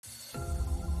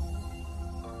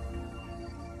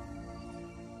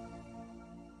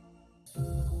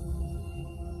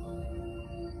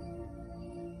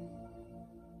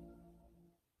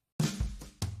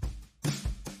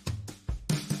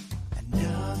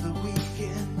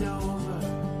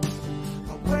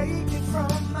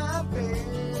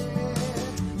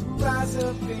rise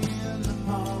up in the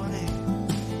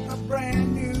morning, a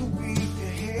brand new week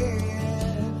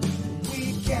ahead.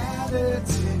 We gather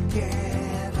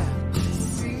together to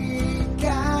see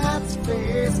God's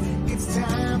face. It's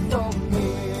time for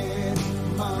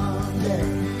Mid-Monday.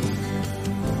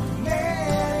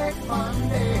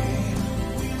 Monday,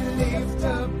 we lift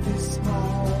up this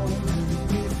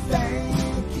moment. We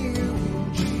thank you,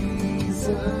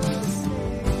 Jesus.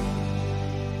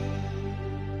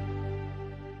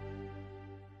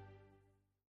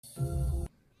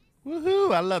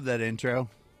 Woohoo! I love that intro.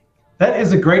 That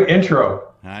is a great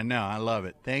intro. I know. I love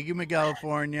it. Thank you,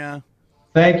 California.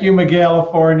 Thank you,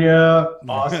 California.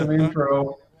 Awesome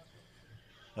intro.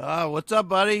 What's up,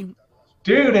 buddy?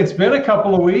 Dude, it's been a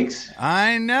couple of weeks.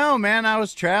 I know, man. I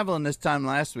was traveling this time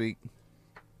last week.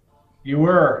 You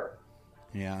were?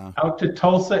 Yeah. Out to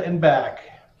Tulsa and back.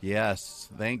 Yes.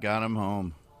 Thank God I'm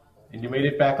home. And you made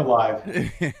it back alive.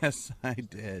 Yes, I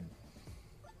did.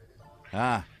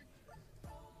 Well,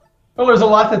 there's a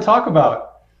lot to talk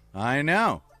about. I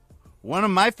know. One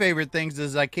of my favorite things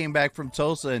is I came back from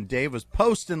Tulsa and Dave was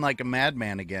posting like a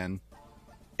madman again.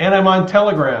 And I'm on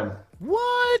Telegram.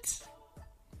 What?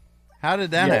 How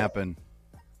did that happen?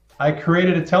 I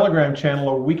created a Telegram channel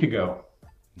a week ago.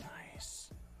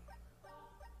 Nice.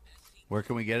 Where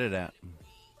can we get it at?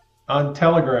 On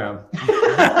Telegram.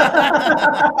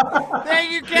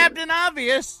 Thank you, Captain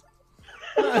Obvious.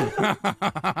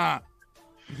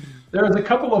 There's a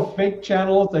couple of fake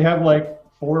channels. They have like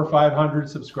 400 or 500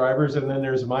 subscribers. And then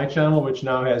there's my channel, which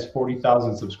now has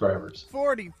 40,000 subscribers.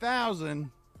 40,000?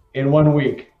 In 1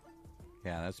 week.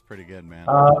 Yeah, that's pretty good, man.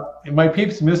 My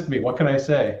peeps missed me. What can I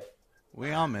say?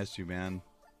 We all miss you, man.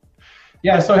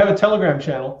 Yeah, so I have a Telegram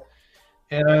channel,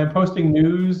 and I'm posting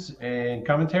news and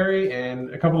commentary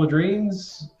and a couple of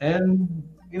dreams, and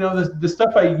you know the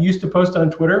stuff I used to post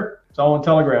on Twitter. It's all on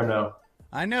Telegram now.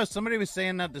 I know somebody was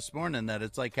saying that this morning that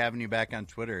it's like having you back on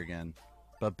Twitter again,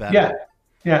 but better.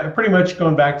 Yeah, pretty much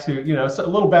going back to a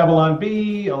little Babylon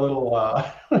Bee, a little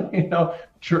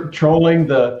trolling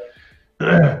the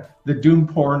doom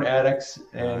porn addicts,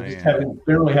 and just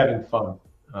generally having fun.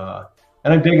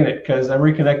 And I'm digging it because I'm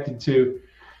reconnected to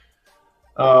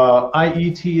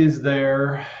IET is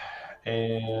there,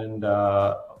 and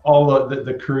all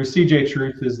the crew. CJ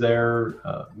Truth is there,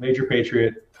 Major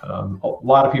Patriot. A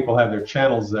lot of people have their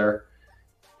channels there,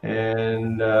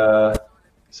 and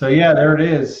so yeah, there it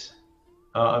is.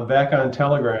 I'm back on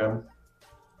Telegram.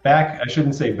 I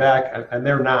shouldn't say back. I'm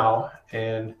there now,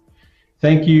 and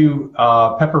thank you,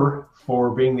 Pepper, for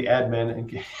being the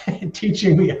admin and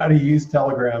teaching me how to use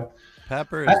Telegram.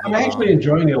 Pepper, I'm actually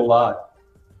enjoying it a lot,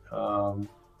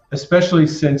 especially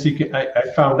since I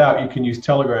found out you can use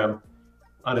Telegram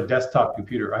on a desktop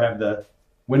computer. I have the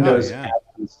Windows app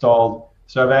installed,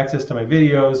 so I have access to my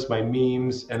videos, my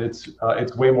memes, and it's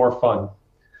way more fun.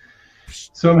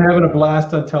 So I'm having a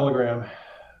blast on Telegram.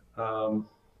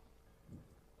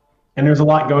 And there's a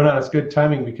lot going on. It's good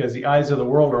timing because the eyes of the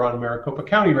world are on Maricopa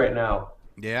County right now.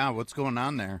 Yeah, what's going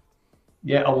on there?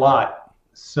 Yeah, a lot.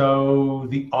 So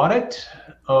the audit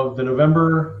of the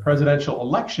November presidential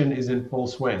election is in full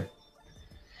swing.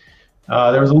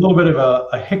 There was a little bit of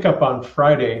a hiccup on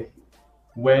Friday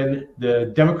when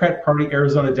the Democrat Party,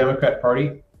 Arizona Democrat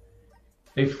Party,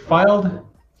 they filed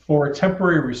for a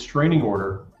temporary restraining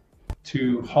order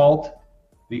to halt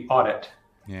the audit.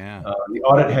 Yeah. The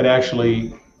audit had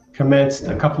actually commenced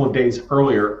a couple of days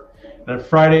earlier. And on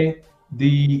Friday,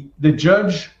 the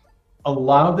judge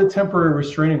allowed the temporary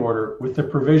restraining order with the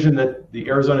provision that the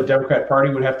Arizona Democrat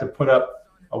Party would have to put up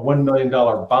a $1 million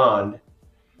bond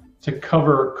to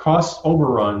cover cost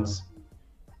overruns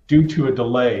due to a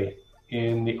delay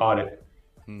in the audit.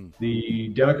 The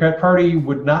Democrat Party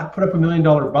would not put up $1 million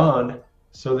bond,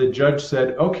 so the judge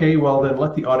said, okay, well then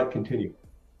let the audit continue.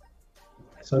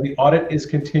 So the audit is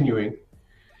continuing.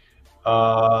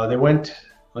 They went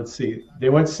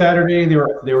Saturday, they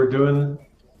were doing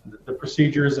the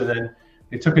procedures, and then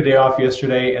they took a day off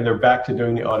yesterday, and they're back to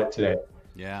doing the audit today.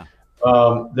 Yeah.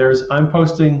 I'm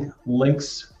posting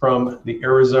links from the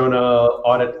Arizona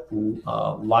audit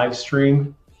live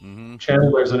stream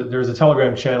channel. There's a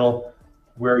Telegram channel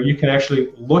where you can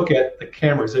actually look at the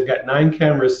cameras. They've got 9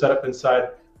 cameras set up inside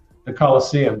the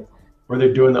Coliseum where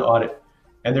they're doing the audit.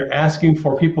 And they're asking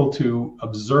for people to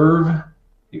observe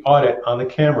the audit on the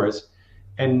cameras.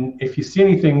 And if you see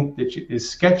anything that is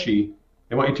sketchy,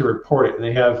 they want you to report it. And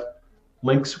they have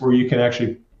links where you can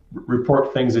actually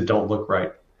report things that don't look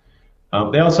right.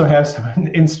 They also have some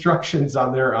instructions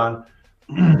on there on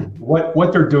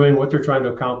what they're doing, what they're trying to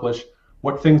accomplish,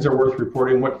 what things are worth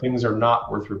reporting, what things are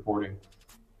not worth reporting.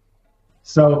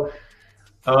 So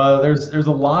there's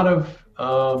a lot of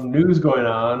news going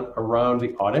on around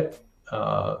the audit.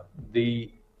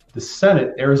 The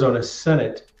Senate, Arizona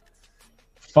Senate,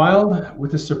 filed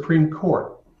with the Supreme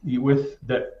Court, with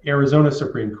the Arizona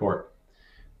Supreme Court,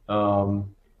 to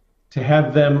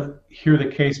have them hear the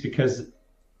case because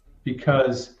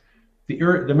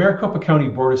the Maricopa County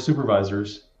Board of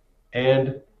Supervisors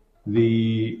and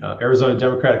the Arizona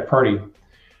Democratic Party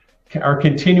are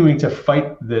continuing to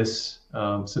fight this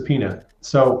subpoena.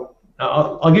 So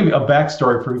I'll give you a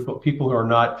backstory for people who are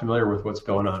not familiar with what's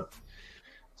going on.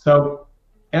 So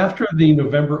after the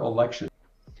November election,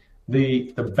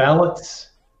 the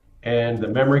ballots and the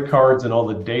memory cards and all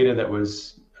the data that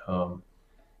was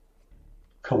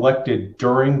collected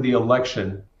during the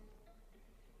election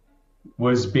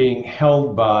was being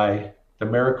held by the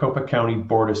Maricopa County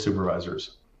Board of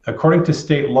Supervisors. According to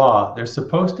state law, they're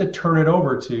supposed to turn it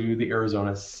over to the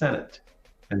Arizona Senate,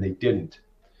 and they didn't.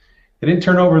 They didn't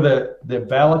turn over the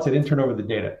ballots. They didn't turn over the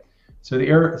data. So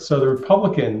the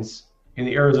Republicans in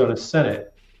the Arizona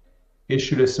Senate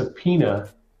issued a subpoena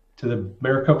to the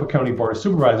Maricopa County Board of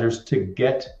Supervisors to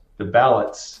get the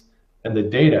ballots and the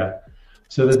data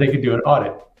so that they could do an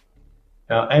audit.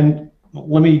 And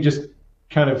let me just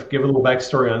kind of give a little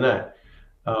backstory on that.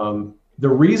 The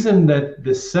reason that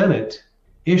the Senate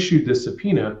issued the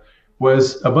subpoena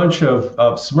was a bunch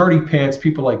of smarty pants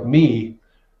people like me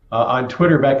on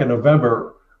Twitter back in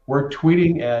November were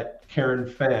tweeting at Karen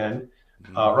Fann,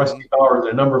 Rusty Bowers,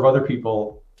 and a number of other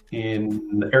people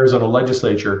in the Arizona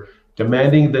legislature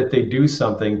demanding that they do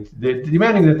something,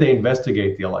 demanding that they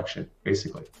investigate the election,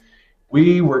 basically.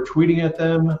 We were tweeting at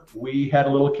them. We had a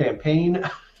little campaign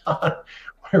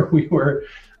where we were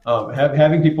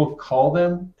having people call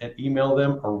them and email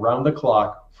them around the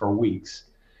clock for weeks.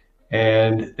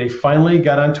 And they finally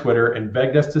got on Twitter and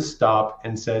begged us to stop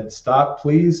and said, stop,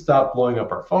 please stop blowing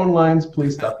up our phone lines.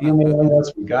 Please stop emailing us.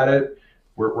 We got it.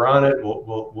 We're on it.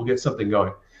 We'll get something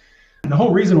going. And the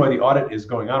whole reason why the audit is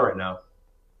going on right now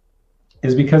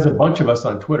is because a bunch of us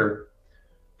on Twitter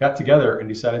got together and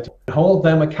decided to hold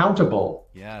them accountable,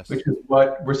 yes, which is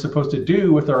what we're supposed to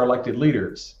do with our elected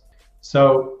leaders.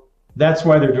 So that's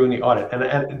why they're doing the audit.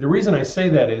 And the reason I say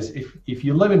that is if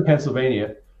you live in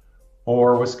Pennsylvania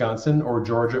or Wisconsin or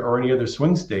Georgia or any other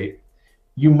swing state,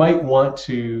 you might want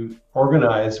to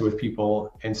organize with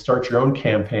people and start your own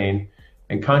campaign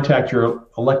and contact your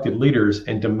elected leaders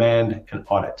and demand an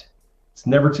audit. It's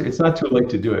not too late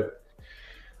to do it.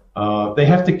 They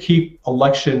have to keep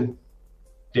election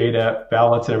data,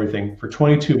 ballots, and everything for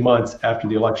 22 months after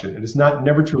the election. It is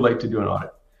never too late to do an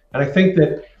audit. And I think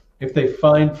that if they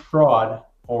find fraud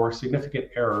or significant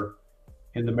error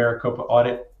in the Maricopa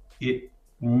audit, it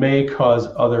may cause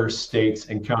other states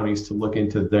and counties to look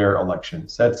into their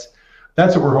elections. That's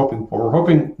what we're hoping for. We're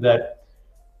hoping that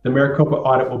the Maricopa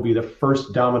audit will be the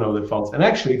first domino that falls. And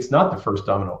actually, it's not the first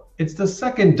domino. It's the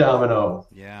second domino.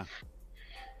 Yeah.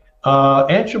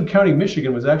 Antrim County,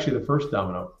 Michigan was actually the first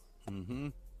domino. Mm-hmm.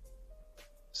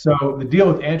 So the deal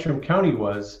with Antrim County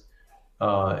was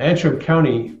Antrim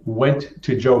County went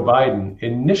to Joe Biden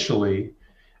initially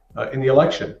in the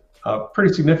election,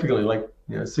 pretty significantly, like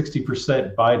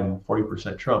 60% Biden,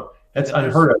 40% Trump. That's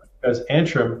unheard of because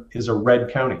Antrim is a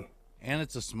red county. And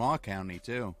it's a small county,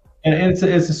 too. And it's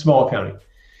a small county.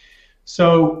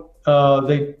 So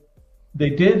they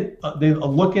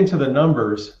look into the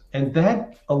numbers, and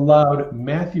that allowed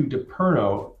Matthew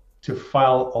DePerno to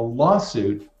file a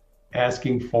lawsuit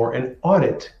asking for an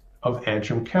audit of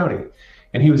Antrim County.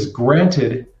 And he was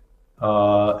granted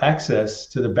access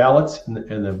to the ballots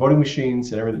and the voting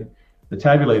machines and everything, the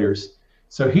tabulators.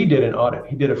 So he did an audit.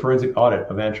 He did a forensic audit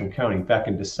of Antrim County back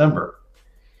in December.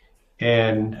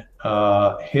 And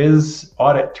his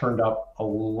audit turned up a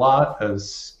lot of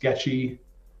sketchy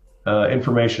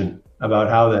information about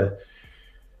how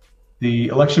the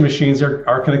election machines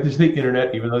are connected to the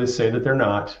internet, even though they say that they're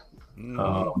not.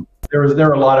 There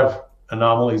were a lot of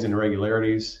anomalies and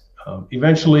irregularities.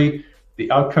 Eventually, the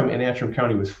outcome in Antrim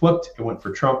County was flipped. It went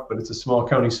for Trump, but it's a small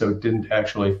county, so it didn't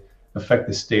actually affect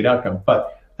the state outcome.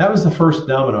 But that was the first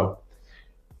domino.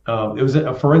 It was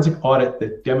a forensic audit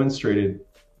that demonstrated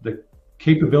the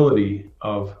capability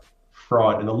of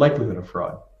fraud and the likelihood of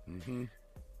fraud. Mm-hmm.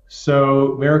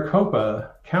 So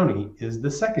Maricopa County is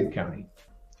the second county.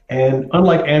 And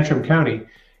unlike Antrim County,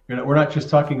 we're not just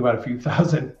talking about a few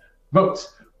thousand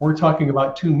votes. We're talking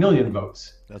about 2 million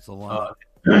votes. That's a lot.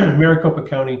 Maricopa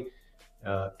County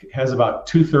has about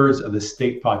 2/3 of the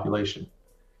state population.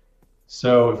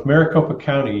 So if Maricopa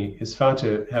County is found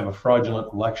to have a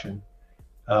fraudulent election,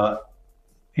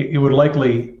 it would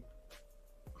likely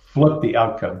flip the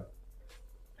outcome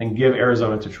and give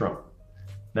Arizona to Trump.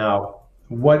 Now,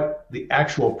 what the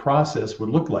actual process would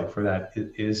look like for that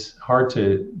is hard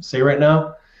to say right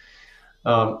now.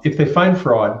 If they find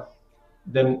fraud,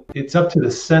 then it's up to the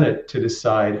Senate to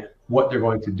decide what they're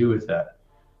going to do with that.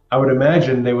 I would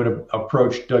imagine they would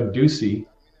approach Doug Ducey,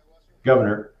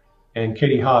 governor, and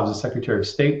Katie Hobbs, the Secretary of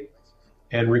State,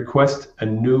 and request a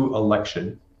new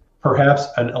election, perhaps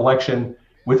an election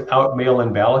without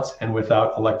mail-in ballots and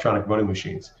without electronic voting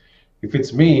machines. If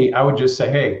it's me, I would just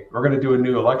say, hey, we're going to do a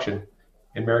new election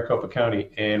in Maricopa County,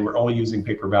 and we're only using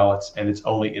paper ballots, and it's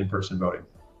only in-person voting.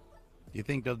 Do you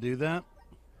think they'll do that?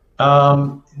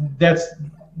 That's,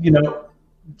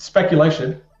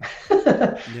 speculation.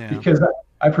 Yeah. Because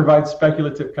I provide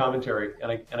speculative commentary,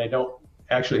 and I don't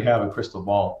actually have a crystal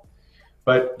ball.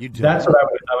 But that's what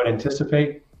I would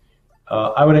anticipate.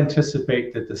 I would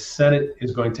anticipate that the Senate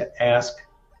is going to ask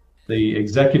the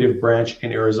executive branch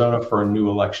in Arizona for a new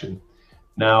election.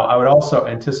 Now, I would also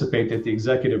anticipate that the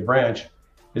executive branch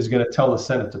is going to tell the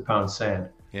Senate to pound sand.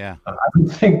 Yeah. I don't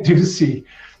think Ducey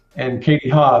and Katie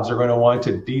Hobbs are going to want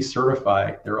to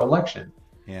decertify their election.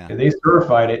 Yeah. And they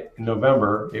certified it in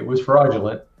November. It was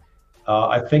fraudulent.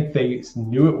 I think they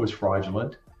knew it was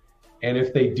fraudulent. And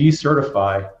if they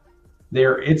decertify,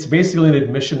 it's basically an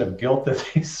admission of guilt that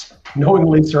they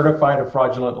knowingly certified a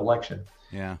fraudulent election.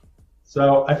 Yeah.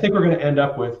 So I think we're going to end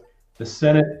up with the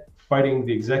Senate fighting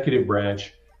the executive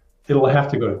branch. It'll have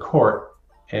to go to court.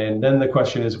 And then the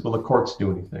question is, will the courts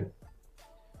do anything?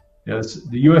 The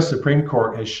U.S. Supreme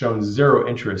Court has shown zero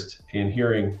interest in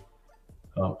hearing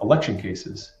election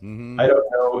cases. Mm-hmm. I don't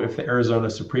know if the Arizona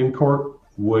Supreme Court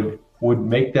would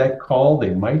make that call.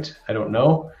 They might. I don't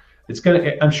know.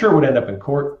 I'm sure it would end up in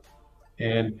court,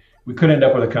 and we could end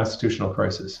up with a constitutional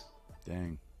crisis.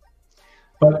 Dang.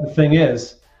 But the thing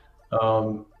is,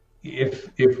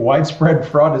 if widespread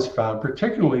fraud is found,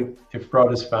 particularly if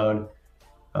fraud is found,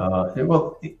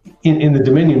 in the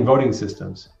Dominion voting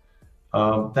systems,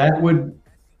 that would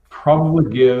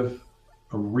probably give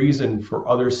a reason for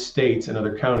other states and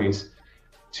other counties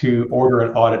to order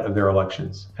an audit of their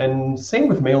elections. And same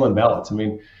with mail-in ballots. I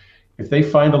mean, if they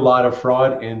find a lot of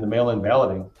fraud in the mail-in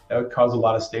balloting, that would cause a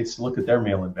lot of states to look at their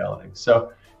mail-in balloting.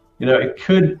 So, it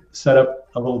could set up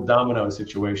a little domino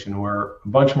situation where a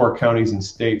bunch more counties and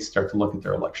states start to look at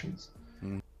their elections.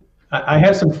 Mm. I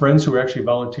have some friends who are actually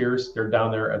volunteers. They're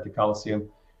down there at the Coliseum.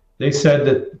 They said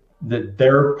that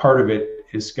their part of it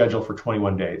is scheduled for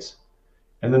 21 days.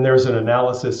 And then there's an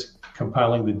analysis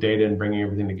compiling the data and bringing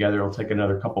everything together. It'll take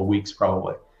another couple of weeks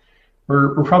probably.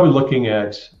 We're probably looking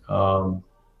at,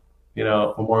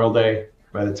 Memorial Day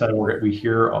by the time we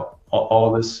hear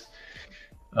all of this.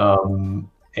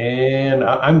 And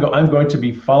I'm going to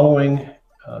be following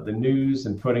the news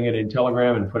and putting it in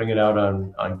Telegram and putting it out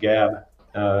on Gab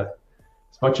as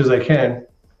much as I can.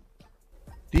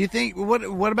 Do you think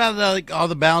what about all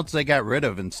the ballots they got rid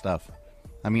of and stuff?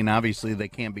 I mean, obviously they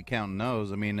can't be counting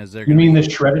those. I mean, is there? You mean the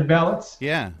shredded ballots?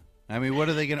 Yeah. I mean, what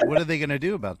are they gonna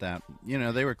do about that?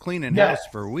 They were cleaning house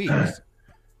for weeks.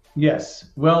 Yes.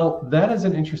 Well, that is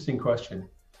an interesting question.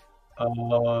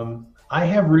 I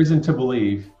have reason to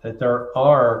believe that there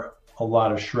are a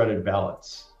lot of shredded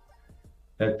ballots,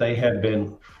 that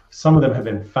some of them have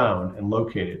been found and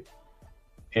located.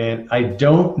 And I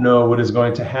don't know what is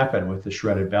going to happen with the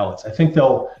shredded ballots. I think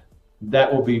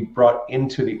that will be brought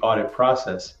into the audit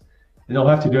process, and they'll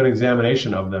have to do an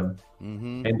examination of them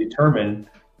mm-hmm. and determine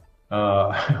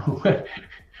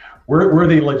were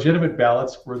they legitimate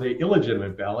ballots, were they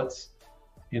illegitimate ballots?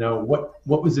 What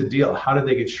was the deal? How did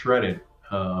they get shredded?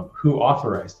 Who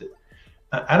authorized it?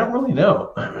 I don't really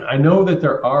know. I know that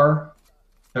there are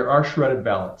shredded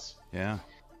ballots. Yeah.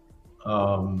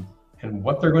 And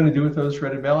what they're going to do with those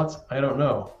shredded ballots, I don't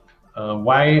know.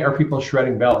 Why are people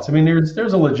shredding ballots? I mean, there's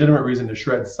a legitimate reason to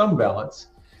shred some ballots.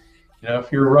 If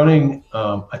you're running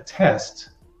a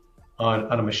test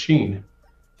on a machine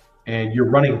and you're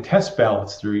running test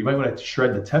ballots through, you might want to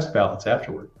shred the test ballots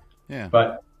afterward. Yeah.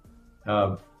 But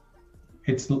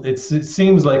it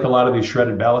seems like a lot of these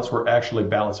shredded ballots were actually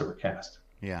ballots that were cast.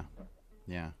 Yeah.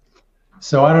 Yeah.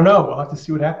 So I don't know. We'll have to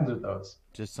see what happens with those.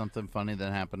 Just something funny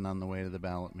that happened on the way to the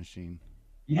ballot machine.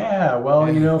 Yeah, well,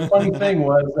 funny thing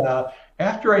was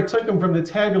after I took them from the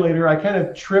tabulator, I kind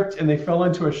of tripped and they fell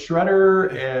into a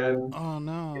shredder and oh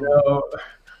no.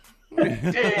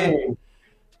 Dang.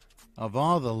 Of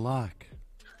all the luck.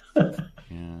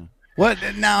 Yeah. What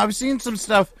now I've seen some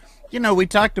stuff, we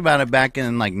talked about it back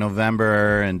in like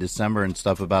November and December and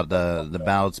stuff about the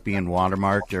ballots being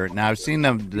watermarked now I've seen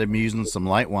them using some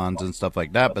light ones and stuff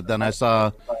like that, but then I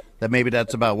saw that maybe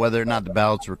that's about whether or not the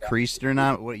ballots were creased or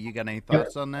not. What you got any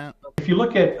thoughts on that? If you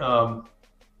look at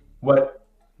what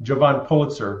Jovan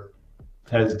Pulitzer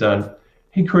has done,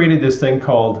 he created this thing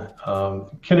called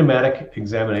kinematic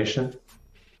examination.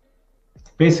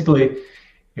 Basically,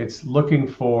 it's looking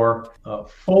for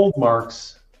fold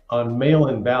marks on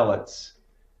mail-in ballots,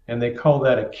 and they call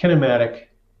that a kinematic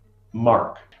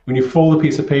mark. When you fold a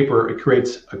piece of paper, it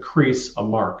creates a crease, a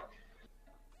mark.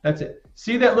 That's it.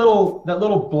 See that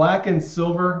little black and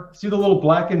silver? See the little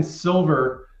black and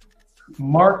silver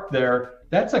mark there?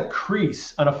 That's a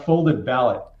crease on a folded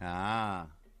ballot. Ah.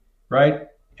 Right?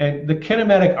 And the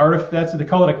kinematic artifact, they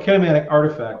call it a kinematic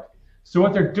artifact. So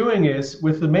what they're doing is,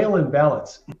 with the mail-in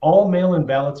ballots, all mail-in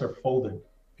ballots are folded.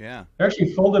 Yeah. They're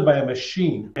actually folded by a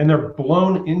machine, and they're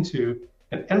blown into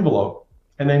an envelope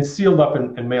and then sealed up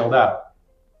and mailed out.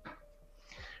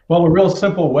 Well, a real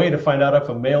simple way to find out if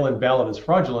a mail-in ballot is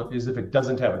fraudulent is if it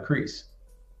doesn't have a crease.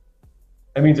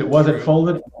 That means it wasn't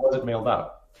folded, it wasn't mailed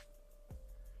out.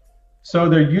 So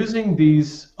they're using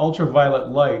these ultraviolet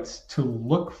lights to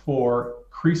look for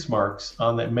crease marks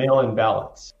on the mail-in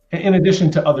ballots, in addition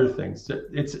to other things.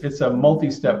 It's a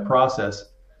multi-step process,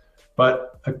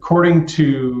 but according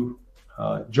to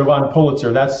Jovan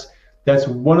Pulitzer, that's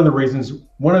one of the reasons,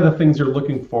 one of the things they're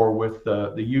looking for with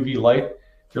the UV light.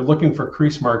 They're looking for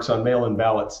crease marks on mail-in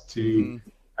ballots to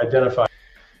identify.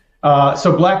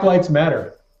 So black lights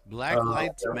matter. Black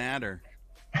lights matter.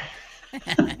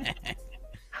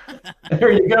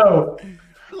 There you go.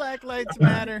 Black lights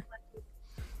matter.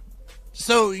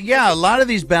 So yeah, a lot of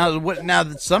these ballots. Now,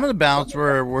 some of the ballots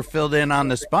were filled in on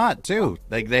the spot too.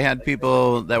 Like they had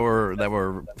people that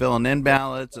were filling in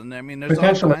ballots, and I mean, there's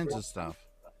all kinds of stuff.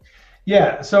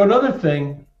 Yeah. So another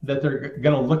thing that they're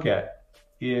going to look at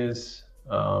is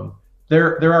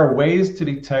there are ways to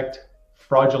detect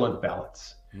fraudulent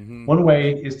ballots. Mm-hmm. One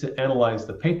way is to analyze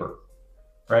the paper,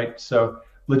 right? So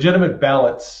legitimate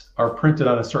ballots are printed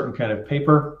on a certain kind of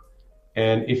paper,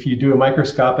 and if you do a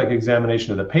microscopic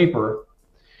examination of the paper,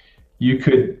 you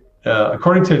could,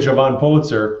 according to Jovan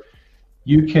Pulitzer,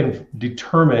 you can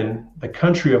determine the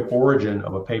country of origin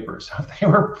of a paper. So if they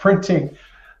were printing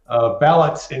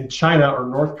ballots in China or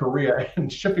North Korea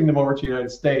and shipping them over to the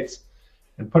United States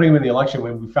and putting them in the election,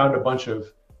 when we found a bunch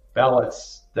of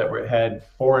ballots that had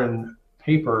foreign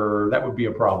paper, that would be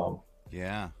a problem.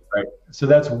 Yeah. Right. So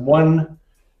that's one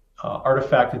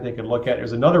artifact that they could look at.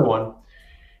 There's another one,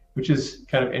 which is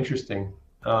kind of interesting.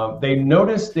 They've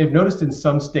noticed in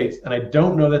some states, and I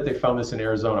don't know that they found this in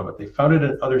Arizona, but they found it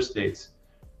in other states,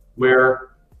 where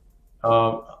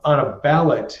on a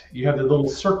ballot you have the little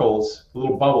circles, the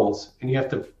little bubbles, and you have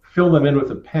to fill them in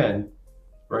with a pen,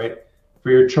 right, for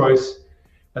your choice.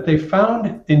 But they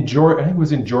found in Georgia, I think it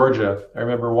was in Georgia, I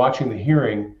remember watching the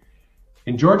hearing.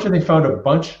 In Georgia, they found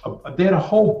they had a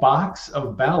whole box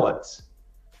of ballots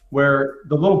where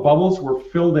the little bubbles were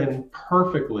filled in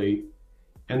perfectly,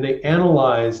 and they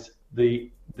analyzed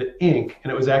the ink,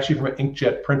 and it was actually from an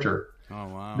inkjet printer. Oh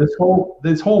wow!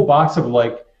 This whole box of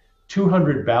like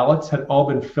 200 ballots had all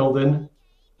been filled in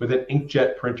with an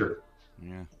inkjet printer.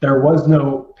 Yeah. There was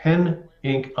no pen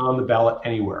ink on the ballot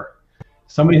anywhere.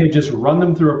 Somebody had just run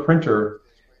them through a printer,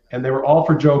 and they were all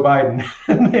for Joe Biden,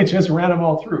 and they just ran them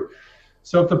all through.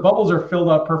 So if the bubbles are filled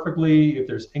out perfectly, if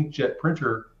there's inkjet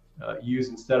printer used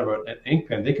instead of an ink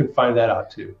pen, they can find that out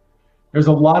too. There's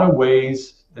a lot of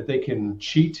ways that they can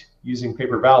cheat using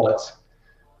paper ballots,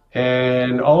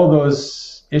 and all of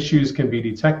those issues can be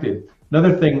detected.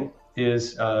 Another thing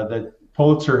is that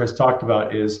Pulitzer has talked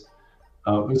about is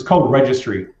it's called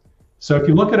registry. So if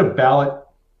you look at a ballot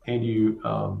and you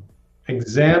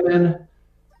examine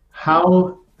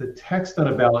how the text on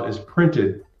a ballot is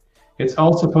printed, it's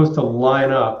all supposed to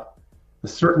line up a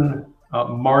certain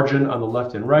margin on the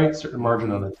left and right, certain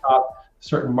margin on the top,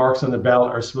 certain marks on the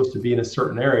ballot are supposed to be in a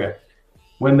certain area.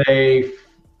 When they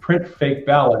print fake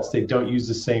ballots, they don't use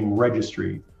the same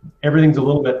registry. Everything's a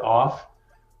little bit off,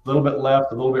 a little bit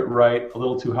left, a little bit right, a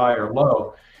little too high or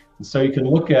low. And so you can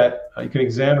you can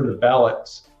examine the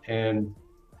ballots and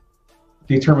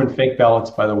determine fake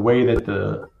ballots by the way that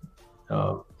the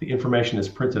information is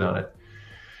printed on it.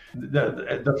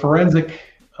 The forensic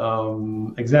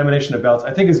examination of ballots,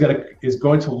 I think, is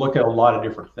going to look at a lot of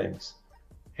different things,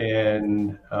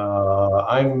 and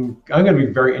I'm going to be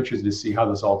very interested to see how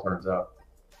this all turns out.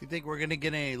 You think we're going to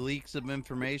get any leaks of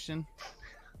information?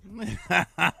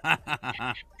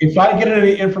 If I get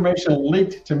any information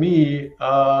leaked to me,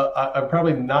 I'm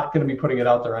probably not going to be putting it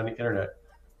out there on the internet.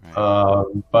 Right.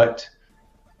 But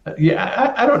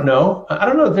yeah, I don't know. I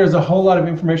don't know if there's a whole lot of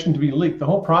information to be leaked. The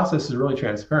whole process is really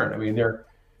transparent. I mean,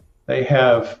 they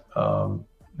have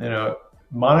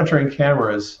monitoring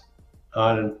cameras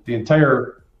on the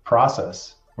entire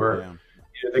process where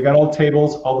they got all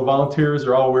tables. All the volunteers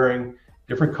are all wearing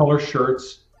different color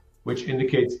shirts. which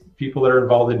indicates people that are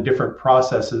involved in different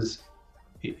processes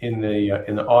in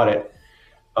the audit.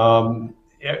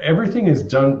 Everything is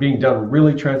being done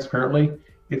really transparently.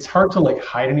 It's hard to like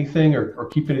hide anything or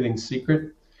keep anything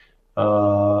secret.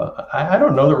 I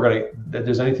don't know that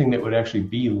there's anything that would actually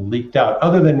be leaked out,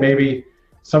 other than maybe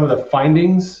some of the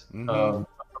findings of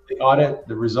the audit,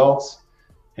 the results,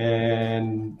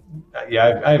 and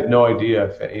yeah, I have no idea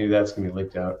if any of that's going to be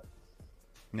leaked out.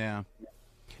 Yeah.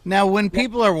 Now, when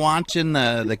people are watching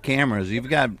the cameras, you've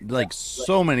got like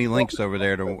so many links over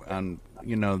there on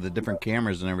the different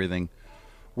cameras and everything.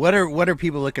 What are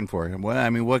people looking for?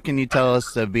 What can you tell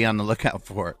us to be on the lookout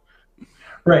for?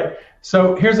 Right.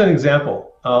 So here's an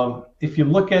example. If you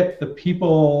look at the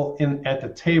people at the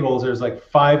tables, there's like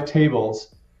 5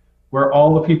 tables where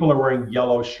all the people are wearing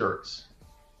yellow shirts.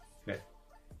 Okay.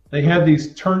 They have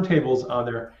these turntables on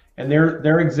there, and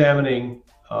they're examining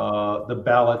the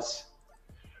ballots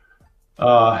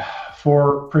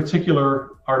for particular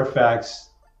artifacts.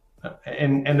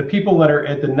 And the people that are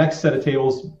at the next set of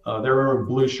tables, they're wearing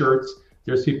blue shirts.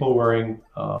 There's people wearing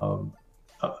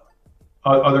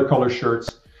other color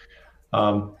shirts.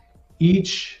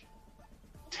 Each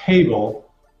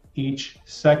table, each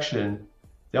section,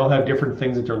 they'll have different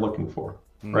things that they're looking for,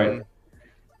 right?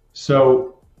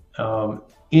 So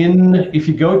if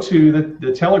you go to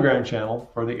the Telegram channel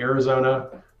for the Arizona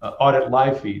Audit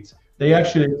Live feeds, they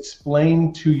actually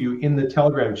explain to you in the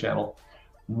Telegram channel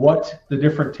what the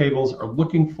different tables are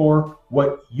looking for,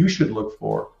 what you should look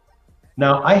for.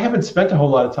 Now, I haven't spent a whole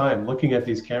lot of time looking at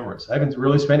these cameras. I haven't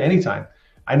really spent any time.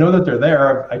 I know that they're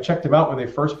there. I checked them out when they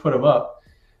first put them up,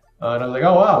 and I was like,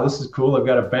 "Oh wow, this is cool." I've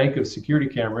got a bank of security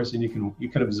cameras, and you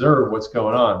can observe what's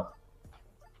going on.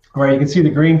 All right, you can see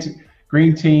the green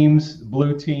teams,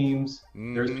 blue teams.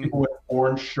 There's people with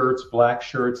orange shirts, black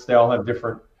shirts. They all have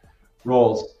different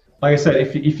roles. Like I said,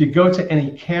 if you go to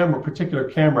any particular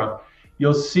camera,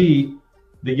 you'll see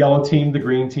the yellow team, the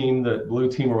green team, the blue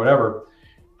team, or whatever.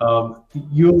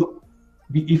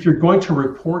 If you're going to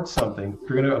report something, if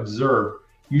you're going to observe,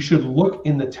 you should look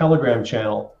in the Telegram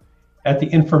channel at the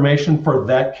information for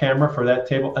that camera, for that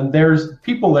table, and there's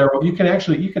people there. You can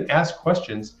ask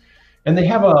questions, and they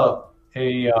have a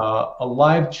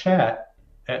live chat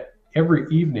every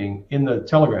evening in the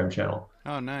Telegram channel.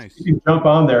 Oh, nice. You can jump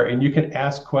on there and you can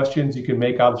ask questions. You can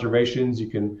make observations. You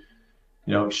can,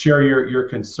 share your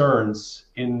concerns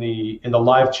in the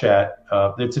live chat.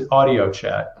 It's an audio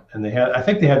chat, and I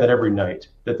think they have that every night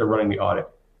that they're running the audit,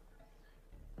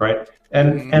 right?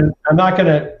 And I'm not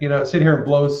gonna sit here and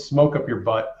blow smoke up your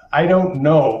butt. I don't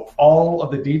know all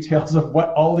of the details of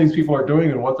what all these people are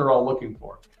doing and what they're all looking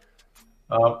for.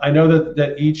 I know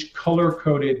that each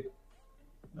color-coded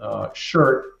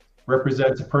shirt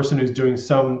represents a person who's doing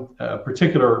some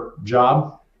particular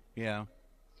job. Yeah.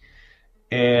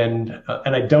 And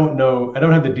I don't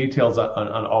have the details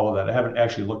on all of that. I haven't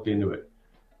actually looked into it.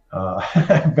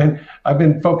 I've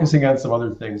been focusing on some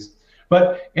other things.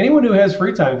 But anyone who has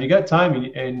free time, if you got time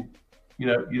and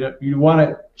you want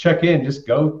to check in, just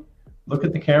go look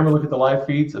at the camera, look at the live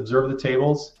feeds, observe the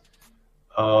tables.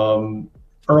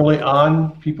 Early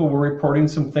on, people were reporting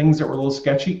some things that were a little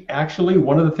sketchy. Actually,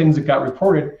 one of the things that got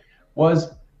reported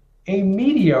was a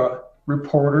media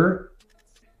reporter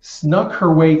snuck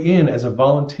her way in as a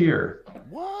volunteer.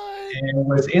 What? And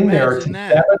was in there to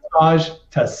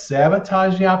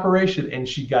sabotage the operation, and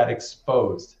she got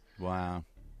exposed. Wow.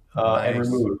 Nice. And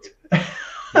removed.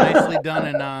 Nicely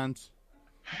done, Anons.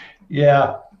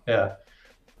 Yeah.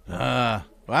 Well,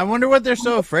 I wonder what they're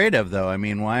so afraid of, though. I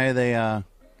mean, why are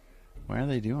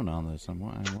they doing all this? I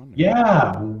wonder.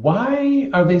 Yeah, why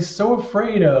are they so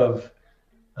afraid of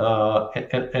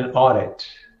an audit?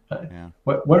 Yeah.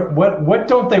 What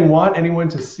don't they want anyone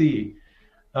to see?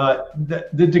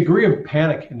 The degree of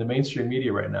panic in the mainstream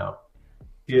media right now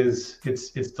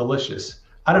it's delicious.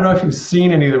 I don't know if you've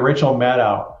seen any of the Rachel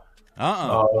Maddow.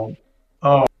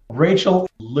 Rachel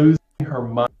losing her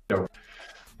mind over.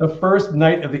 The first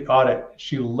night of the audit,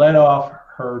 she led off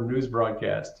her news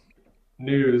broadcast,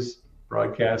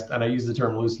 and I use the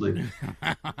term loosely,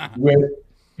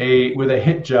 with a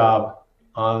hit job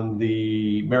on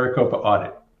the Maricopa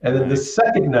audit. And then the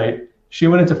second night, she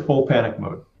went into full panic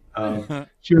mode.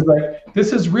 She was like,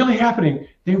 "This is really happening.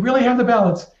 They really have the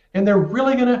ballots, and they're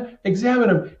really going to examine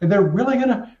them, and they're really going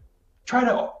to try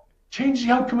to change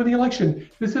the outcome of the election.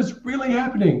 This is really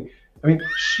happening." I mean,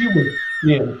 she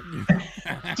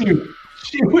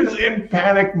was in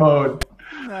panic mode.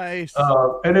 Nice.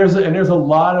 And there's a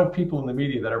lot of people in the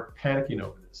media that are panicking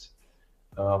over this.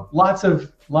 Lots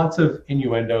of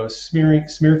innuendo,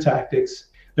 smear tactics.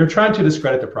 They're trying to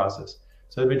discredit the process.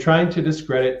 So they've been trying to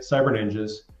discredit cyber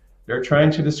ninjas. They're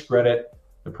trying to discredit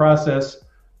the process.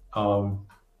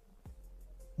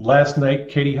 Last night,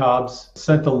 Katie Hobbs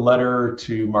sent a letter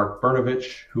to Mark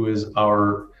Brnovich, who is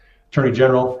our Attorney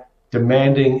General,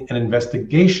 demanding an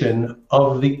investigation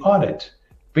of the audit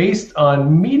based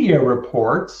on media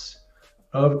reports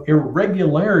of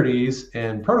irregularities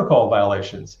and protocol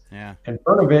violations. Yeah. And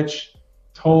Brnovich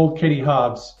told Katie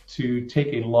Hobbs to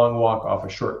take a long walk off a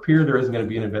short pier. There isn't going to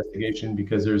be an investigation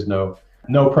because there's no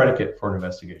predicate for an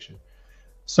investigation.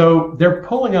 So they're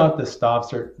pulling out the stops.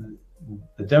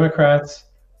 The Democrats,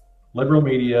 liberal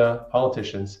media,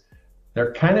 politicians,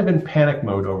 they're kind of in panic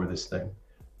mode over this thing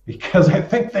because I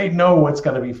think they know what's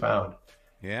going to be found.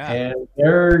 Yeah. And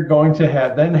they're going to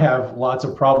have lots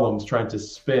of problems trying to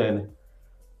spin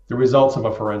the results of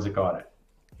a forensic audit.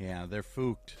 Yeah, they're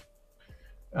fooked.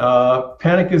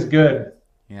 Panic is good.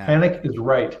 Yeah. Panic is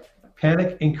right.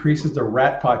 Panic increases the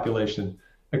rat population,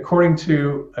 according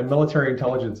to a military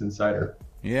intelligence insider.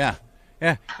 Yeah.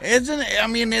 Yeah.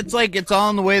 It's like it's all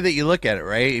in the way that you look at it,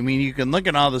 right? I mean, you can look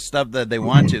at all the stuff that they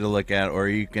want you to look at, or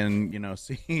you can,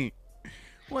 see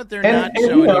what they're not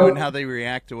showing you and how they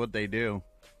react to what they do.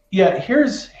 Yeah,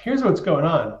 here's what's going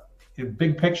on in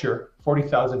big picture,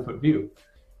 40,000-foot view.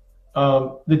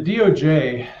 The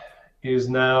DOJ is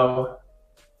now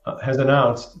has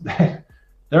announced that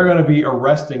they're going to be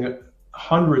arresting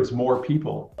hundreds more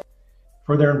people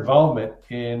for their involvement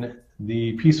in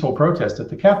the peaceful protest at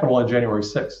the Capitol on January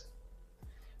 6th.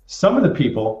 Some of the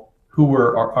people who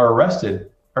are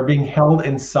arrested are being held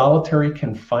in solitary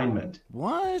confinement.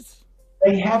 What?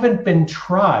 They haven't been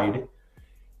tried,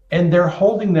 and they're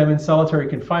holding them in solitary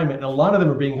confinement, and a lot of them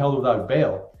are being held without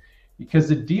bail because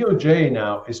the DOJ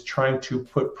now is trying to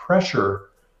put pressure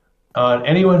on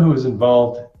anyone who is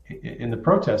involved in the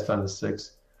protest on the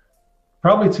 6th,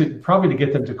 probably to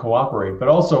get them to cooperate, but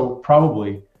also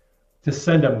probably to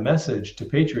send a message to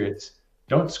patriots: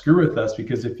 don't screw with us,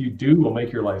 because if you do, we'll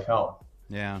make your life hell.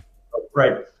 Yeah.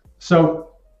 Right.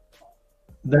 So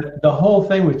the whole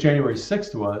thing with January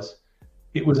 6th was,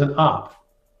 it was an op.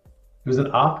 It was an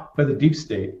op by the deep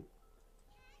state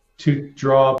to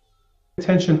draw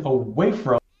attention away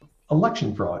from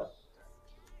election fraud,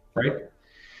 right?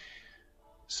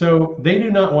 So they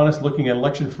do not want us looking at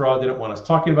election fraud. They don't want us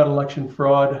talking about election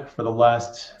fraud for the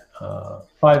last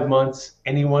 5 months.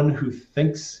 Anyone who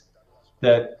thinks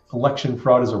that election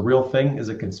fraud is a real thing is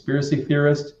a conspiracy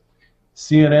theorist.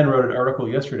 CNN wrote an article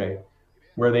yesterday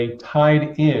where they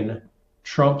tied in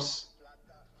Trump's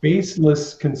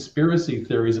baseless conspiracy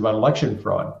theories about election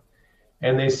fraud.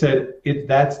 And they said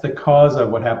that's the cause of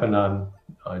what happened on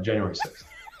January 6th.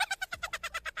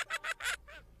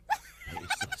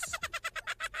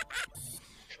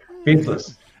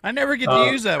 Baseless. I never get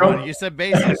to use that one. You said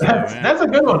baseless. That's a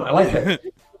good one. I like that.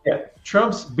 Yeah.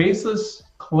 Trump's baseless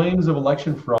claims of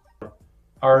election fraud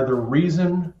are the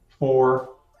reason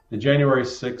for the January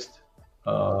 6th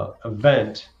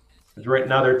event. Right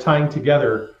now they're tying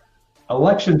together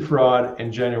election fraud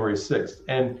and January 6th.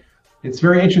 And it's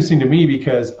very interesting to me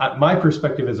because my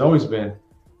perspective has always been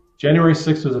January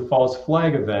 6th was a false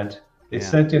flag event. They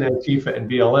sent in Antifa and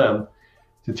BLM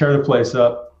to tear the place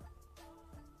up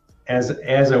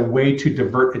as a way to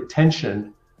divert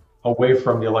attention away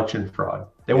from the election fraud.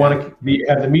 They want to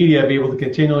have the media be able to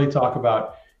continually talk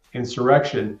about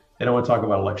insurrection. They don't want to talk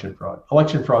about election fraud.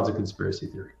 Election fraud is a conspiracy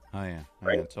theory. Oh, yeah.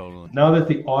 Right? Yeah, totally. Now that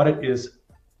the audit is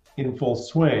in full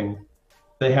swing,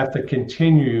 they have to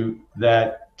continue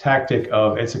that tactic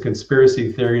of it's a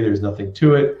conspiracy theory, there's nothing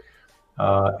to it.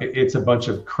 It's a bunch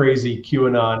of crazy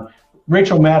QAnon.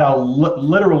 Rachel Maddow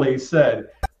literally said,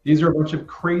 these are a bunch of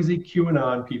crazy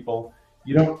QAnon people.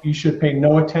 You should pay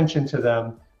no attention to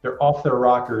them. They're off their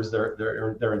rockers.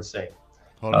 They're insane.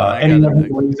 Anyone who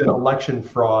believes in election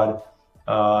fraud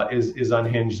is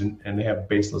unhinged and they have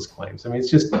baseless claims. I mean,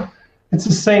 it's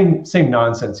the same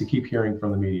nonsense you keep hearing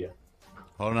from the media.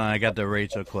 Hold on, I got the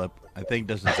Rachel clip. I think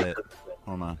this is it.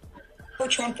 Hold on. The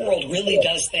Trump world really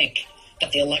does think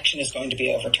that the election is going to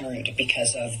be overturned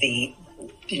because of the,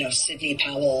 Sidney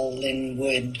Powell,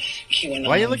 Linwood, QAnon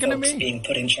folks being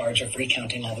put in charge of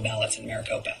recounting all the ballots in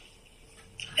Maricopa.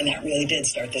 And that really did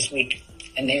start this week.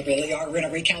 And they really are going to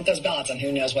recount those ballots, and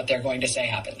who knows what they're going to say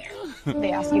happened there.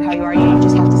 They ask you how you are, you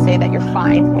just have to say that you're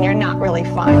fine when you're not really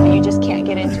fine, but you just can't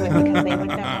get into it because they would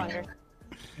never understand.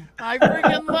 I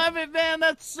freaking love it, man.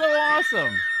 That's so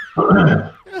awesome.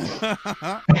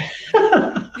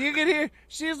 You can hear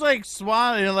she's like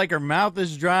swallowing, like her mouth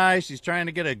is dry. She's trying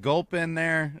to get a gulp in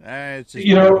there. It's just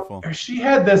beautiful. She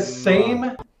had the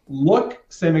same look,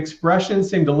 same expression,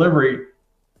 same delivery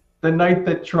the night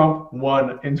that Trump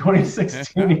won in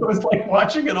 2016. It was like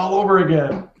watching it all over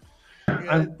again.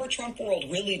 The Trump world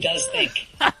really does think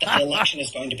that the election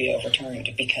is going to be overturned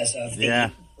because of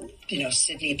the,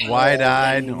 Sidney Powell,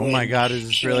 wide-eyed. Oh my God, is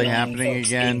this really happening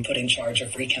again? Being put in charge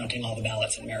of recounting all the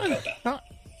ballots in Maricopa,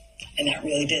 and that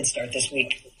really did start this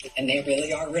week. And they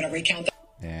really are going to recount them.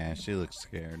 Yeah, she looks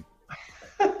scared.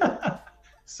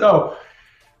 So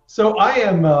I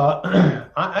am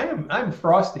I'm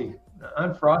frosty.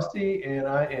 I'm frosty and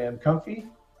I am comfy.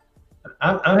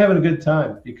 I'm having a good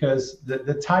time because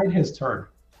the tide has turned.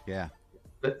 Yeah.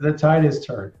 The tide has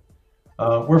turned.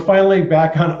 We're finally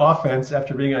back on offense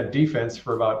after being on defense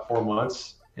for about 4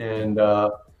 months, and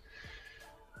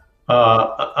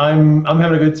I'm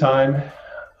having a good time.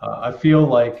 I feel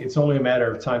like it's only a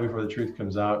matter of time before the truth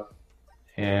comes out,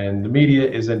 and the media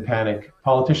is in panic.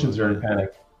 Politicians are in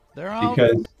panic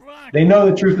because they know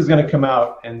the truth is going to come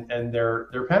out, and they're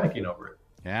panicking over it.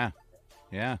 Yeah,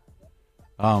 yeah.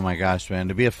 Oh my gosh, man!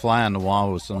 To be a fly on the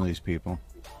wall with some of these people.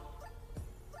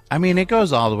 I mean, it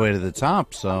goes all the way to the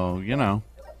top, so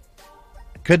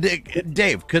could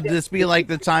this be like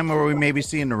the time where we may be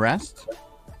seeing the rest?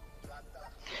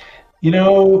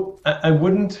 I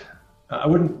wouldn't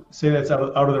say that's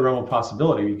out of the realm of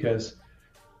possibility because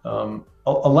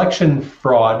election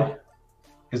fraud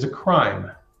is a crime.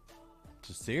 It's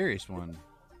a serious one.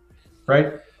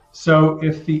 Right? So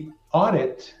if the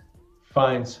audit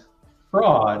finds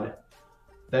fraud,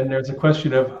 then there's a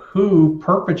question of who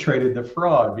perpetrated the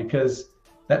fraud, because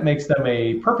that makes them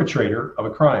a perpetrator of a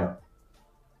crime.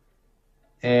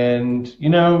 And,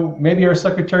 maybe our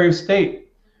Secretary of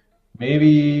State,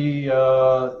 maybe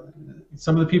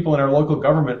some of the people in our local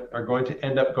government are going to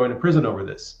end up going to prison over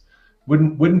this.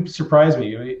 Wouldn't surprise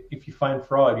me. If you find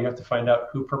fraud, you have to find out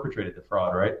who perpetrated the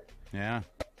fraud, right? Yeah.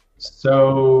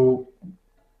 So,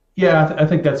 yeah, I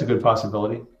think that's a good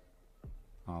possibility.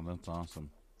 Oh, that's awesome.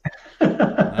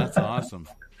 That's awesome.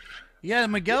 Yeah,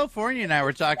 Miguel Forney and I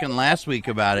were talking last week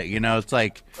about it. It's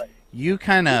like you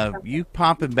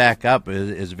popping back up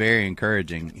is very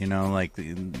encouraging. Like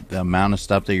the amount of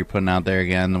stuff that you're putting out there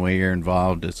again, the way you're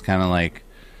involved. It's kind of like,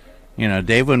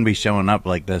 Dave wouldn't be showing up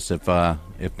like this if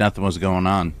nothing was going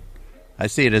on. I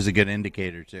see it as a good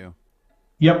indicator too.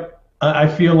 Yep, I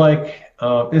feel like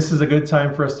this is a good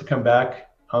time for us to come back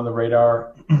on the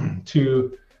radar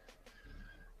to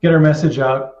get our message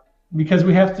out, because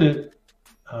we have to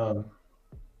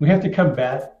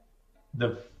combat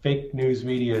the fake news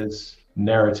media's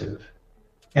narrative,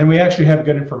 and we actually have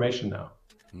good information now.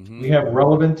 Mm-hmm. We have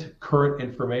relevant, current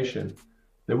information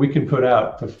that we can put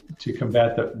out to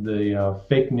combat the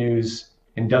fake news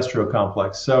industrial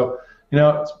complex. So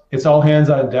it's all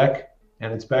hands on deck,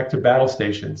 and it's back to battle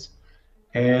stations.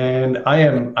 And I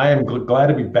am glad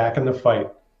to be back in the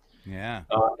fight. Yeah.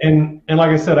 And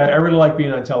like I said, I really like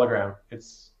being on Telegram.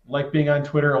 It's like being on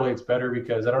Twitter, only it's better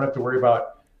because I don't have to worry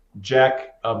about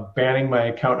Jack banning my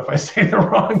account if I say the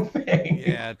wrong thing.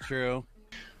 Yeah, true.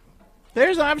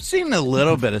 I've seen a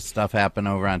little bit of stuff happen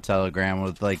over on Telegram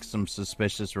with like some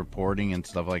suspicious reporting and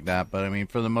stuff like that, but I mean,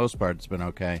 for the most part, it's been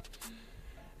okay.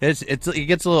 It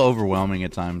gets a little overwhelming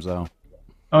at times, though.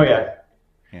 Oh yeah.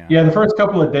 The first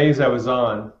couple of days I was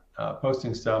on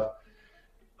posting stuff,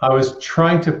 I was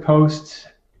trying to post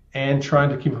and trying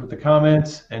to keep up with the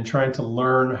comments and trying to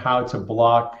learn how to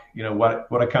block,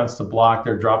 what accounts to block.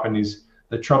 They're dropping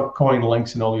the Trump coin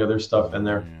links and all the other stuff in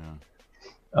there. Yeah.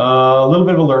 A little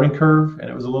bit of a learning curve, and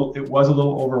it was a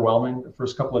little overwhelming the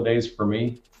first couple of days for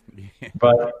me.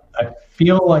 But I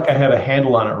feel like I have a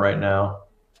handle on it right now,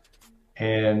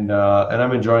 and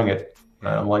I'm enjoying it.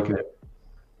 I'm liking it.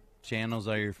 Channels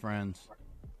are your friends.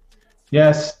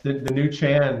 Yes, the new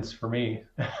chans for me.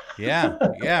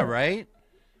 Yeah, right?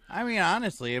 I mean,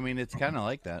 honestly, it's kind of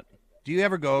like that. Do you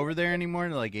ever go over there anymore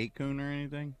to like 8kun or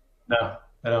anything? No,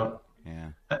 I don't.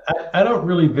 Yeah. I don't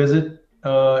really visit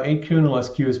 8kun unless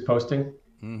Q is posting.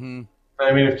 Mm-hmm.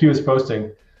 If Q is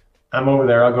posting, I'm over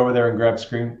there. I'll go over there and grab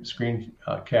screen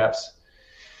caps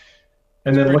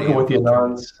and then look at what the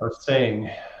Anons are saying.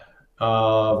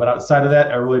 But outside of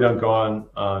that, I really don't go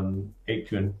on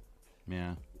 8kun.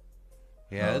 Yeah.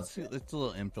 Yeah, it's a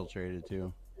little infiltrated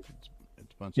too. It's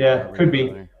a bunch of could be.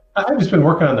 There. I've just been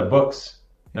working on the books.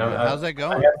 How's that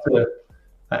going?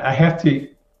 I have to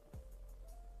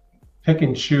pick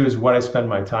and choose what I spend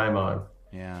my time on.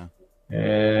 Yeah.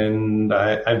 And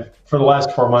I for the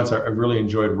last 4 months, I've really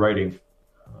enjoyed writing.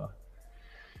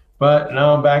 But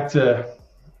now I'm back to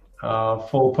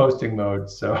full posting mode,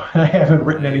 so I haven't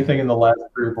written anything in the last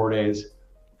 3 or 4 days.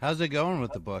 How's it going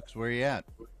with the books? Where are you at?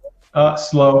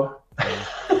 Slow.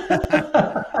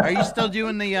 Are you still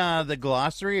doing the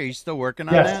glossary? Are you still working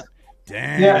on that?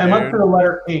 Damn. Yeah, I'm up to the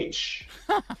letter H.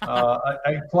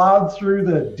 I plowed through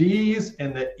the D's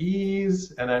and the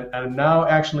E's, and I'm now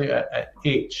actually at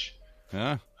H.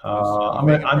 Yeah.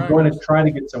 I'm going to try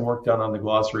to get some work done on the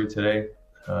glossary today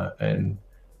and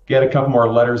get a couple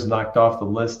more letters knocked off the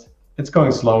list. It's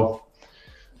going slow.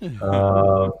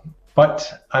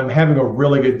 But I'm having a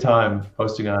really good time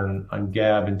posting on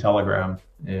Gab and Telegram.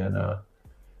 And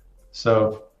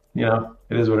so, it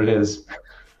is what it is.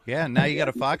 Yeah, now you got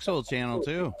a Foxhole channel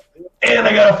too. And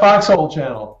I got a Foxhole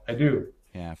channel. I do.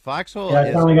 Yeah, Foxhole. Yeah,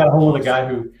 I finally got a hold of the guy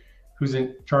who's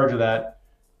in charge of that.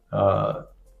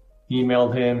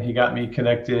 Emailed him. He got me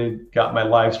connected, got my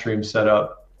live stream set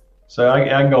up. So I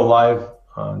can go live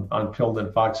on Pilled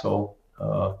and Foxhole.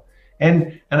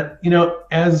 And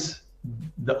as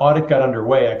the audit got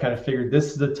underway, I kind of figured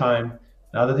this is the time,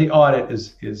 now that the audit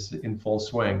is in full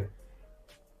swing,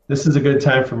 this is a good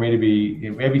time for me to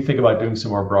maybe think about doing some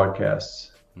more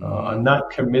broadcasts. I'm not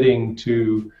committing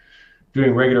to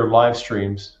doing regular live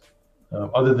streams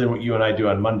other than what you and I do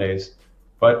on Mondays,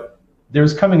 but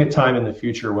there's coming a time in the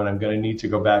future when I'm going to need to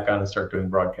go back on and start doing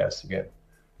broadcasts again.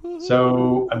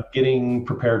 So I'm getting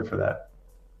prepared for that.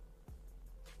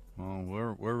 Well,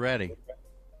 we're ready.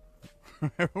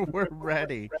 We're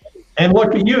ready. And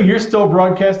look at you. You're still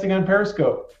broadcasting on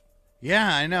Periscope.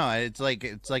 Yeah, I know. It's like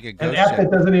a ghost an app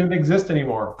that doesn't even exist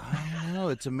anymore. I know.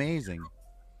 It's amazing.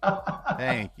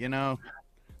 Hey,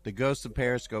 the ghost of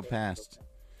Periscope passed.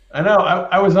 I know.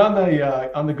 I was on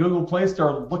the Google Play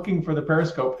Store looking for the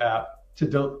Periscope app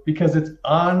because it's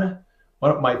on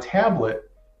my tablet,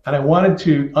 and I wanted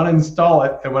to uninstall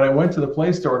it. And when I went to the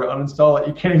Play Store to uninstall it,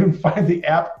 you can't even find the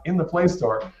app in the Play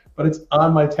Store, but it's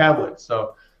on my tablet.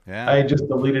 So yeah. I just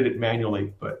deleted it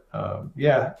manually. But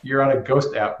yeah, you're on a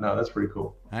ghost app now. That's pretty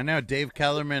cool. I know. Dave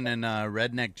Kellerman and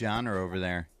Redneck John are over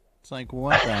there. It's like,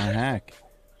 what the heck?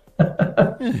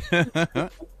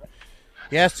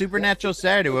 Yeah, Supernatural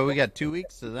Saturday. Well, we got 2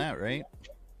 weeks of that, right?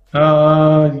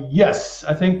 Yes,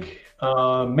 I think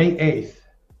May 8th,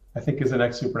 I think, is the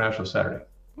next Supernatural Saturday.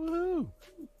 Woohoo!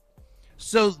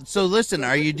 So listen,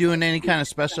 are you doing any kind of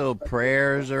special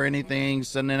prayers or anything,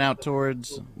 sending out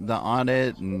towards the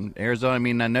audit in Arizona? I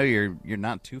mean, I know you're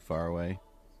not too far away.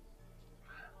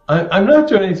 I'm not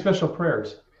doing any special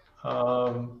prayers.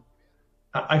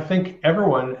 I think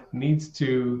everyone needs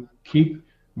to keep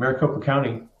Maricopa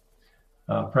County,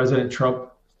 President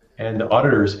Trump, and the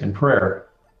auditors in prayer.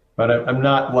 But I'm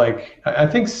not I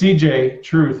think CJ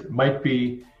Truth might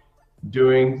be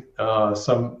doing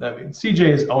CJ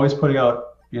is always putting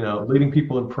out, leading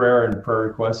people in prayer and prayer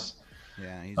requests.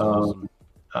 Yeah, he's awesome.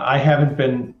 I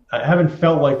haven't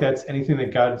felt like that's anything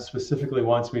that God specifically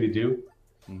wants me to do.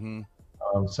 Mm-hmm.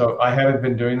 So I haven't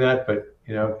been doing that, but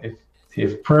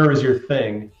if prayer is your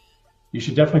thing, you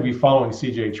should definitely be following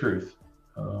CJ Truth.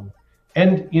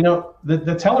 And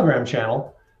the Telegram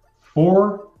channel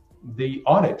for the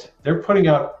audit, they're putting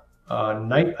out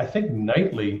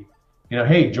nightly,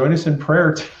 hey, join us in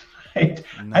prayer tonight.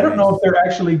 Nice. I don't know if they're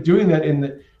actually doing that in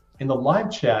the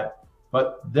live chat,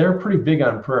 but they're pretty big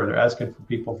on prayer. They're asking for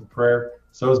people for prayer.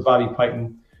 So is Bobby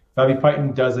Piton. Bobby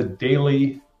Piton does a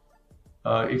daily.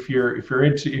 If you're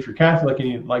Catholic and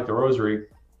you like the Rosary,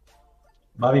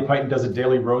 Bobby Piton does a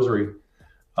daily Rosary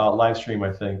live stream,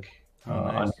 I think,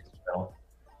 on his channel.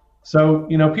 So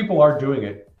people are doing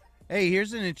it. Hey,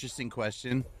 here's an interesting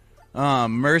question.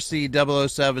 Mercy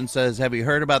 007 says, have you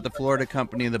heard about the Florida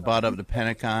company that bought up the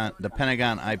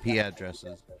Pentagon IP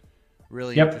addresses?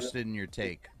 Really interested in your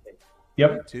take.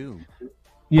 Yep. Me too.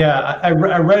 Yeah, I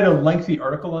read a lengthy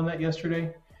article on that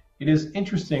yesterday. It is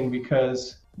interesting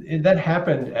because that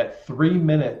happened at 3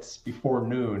 minutes before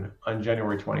noon on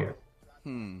January 20th.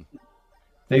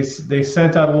 They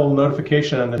sent out a little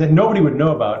notification on that nobody would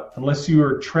know about unless you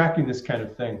were tracking this kind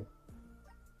of thing.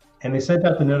 And they sent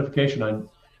out the notification on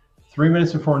 3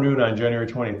 minutes before noon on January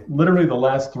 20th, literally the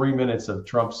last 3 minutes of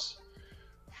Trump's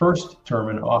first term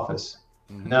in office.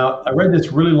 Mm-hmm. Now, I read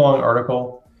this really long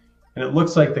article, and it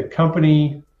looks like the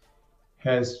company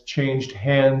has changed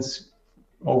hands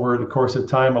over the course of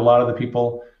time. A lot of the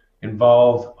people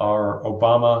involved are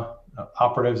Obama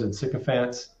operatives and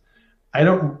sycophants. At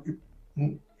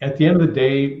the end of the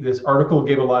day, this article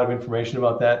gave a lot of information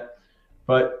about that,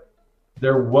 but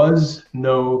there was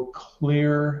no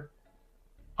clear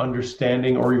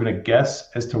understanding or even a guess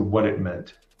as to what it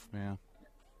meant. Yeah.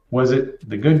 Was it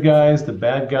the good guys, the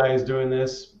bad guys doing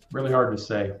this? Really hard to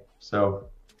say. So,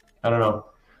 I don't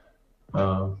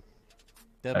know.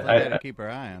 Definitely got to keep our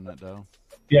eye on it, though.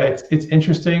 Yeah, it's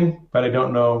interesting, but I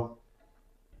don't know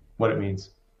what it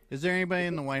means. Is there anybody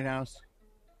in the White House?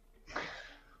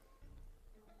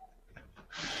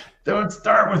 Don't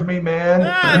start with me,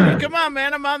 man. Come on,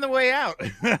 man. I'm on the way out.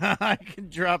 I can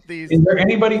drop these. Is there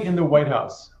anybody in the White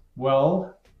House?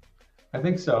 Well, I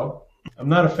think so. I'm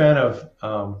not a fan of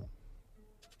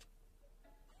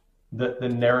the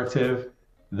narrative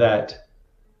that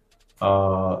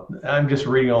I'm just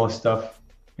reading all this stuff.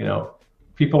 You know,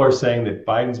 people are saying that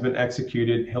Biden's been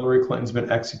executed, Hillary Clinton's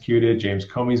been executed, James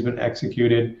Comey's been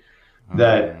executed,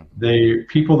 that the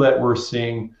people that we're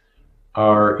seeing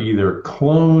are either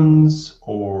clones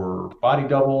or body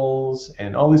doubles,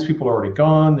 and all these people are already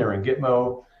gone. They're in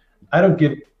Gitmo. I don't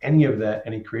give any of that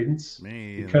any credence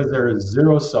because there is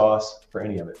zero sauce for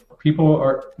any of it. People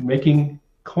are making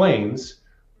claims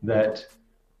that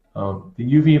the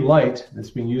UV light that's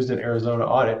being used in Arizona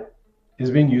audit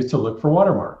is being used to look for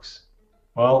watermarks.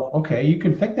 Well, okay, you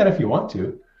can think that if you want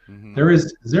to. There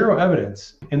is zero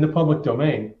evidence in the public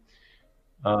domain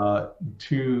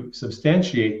to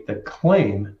substantiate the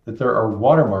claim that there are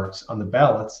watermarks on the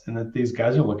ballots and that these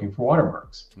guys are looking for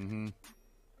watermarks.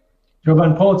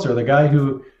 Jovan Pulitzer, the guy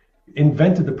who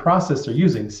invented the process they're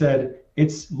using, said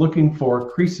it's looking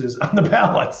for creases on the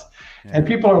ballots. And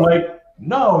people are like,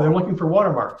 no, they're looking for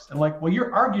watermarks. I'm like, well,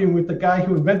 you're arguing with the guy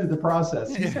who invented the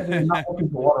process. He said they're not looking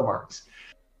for watermarks.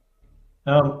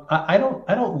 I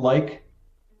don't like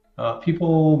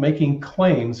people making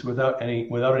claims without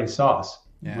any sauce.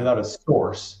 Without a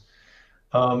source.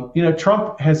 You know,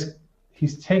 Trump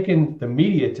he's taken the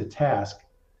media to task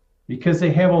because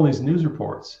they have all these news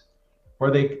reports where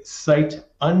they cite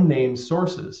unnamed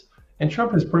sources. And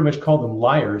Trump has pretty much called them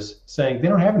liars, saying they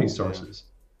don't have any sources.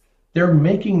 They're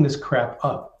making this crap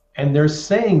up and they're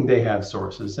saying they have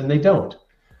sources and they don't.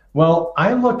 Well,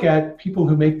 I look at people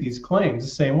who make these claims the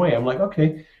same way. I'm like,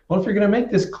 okay, well, if you're going to make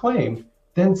this claim,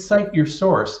 then cite your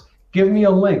source. Give me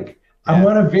a link. I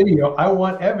want a video. I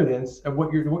want evidence of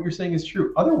what you're saying is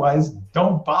true. Otherwise,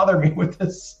 don't bother me with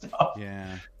this stuff.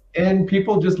 And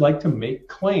people just like to make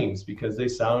claims because they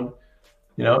sound,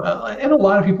 you know, and a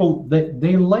lot of people,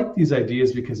 they like these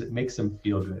ideas because it makes them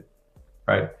feel good,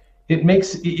 right? It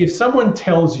makes, if someone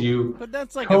tells you, but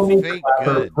that's like Tony a fake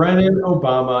Clapper, good. Brennan,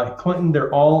 Obama, Clinton,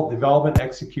 they've all been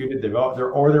executed. They're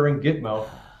in Gitmo.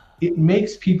 It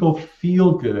makes people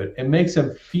feel good. It makes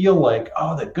them feel like,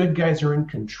 oh, the good guys are in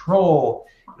control,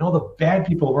 and all the bad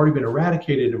people have already been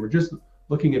eradicated, and we're just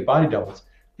looking at body doubles.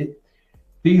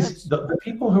 The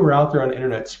people who are out there on the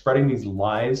internet spreading these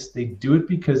lies, they do it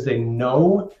because they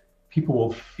know people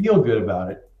will feel good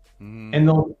about it, and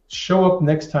they'll show up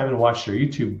next time and watch their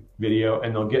YouTube video,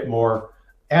 and they'll get more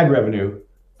ad revenue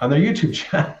on their YouTube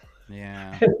channel.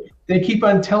 They keep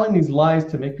on telling these lies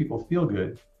to make people feel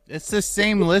good. It's the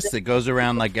same list that goes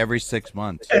around like every 6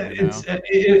 months.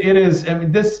 It is. I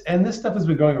mean, this stuff has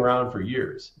been going around for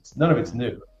years. None of it's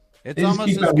new. It's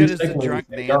almost as good as the drunk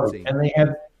Nancy. And they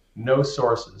have no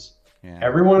sources.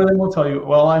 Every one of them will tell you,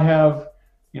 well, I have,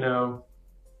 you know,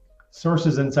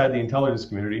 sources inside the intelligence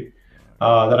community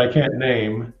that I can't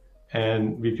name,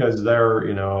 and because they're,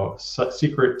 you know,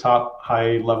 secret top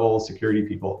high level security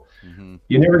people.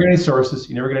 You never get any sources.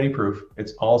 You never get any proof.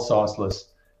 It's all sauceless.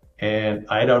 And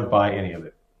I don't buy any of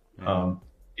it.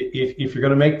 If you're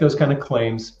going to make those kind of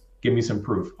claims, give me some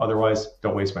proof. Otherwise,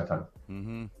 don't waste my time.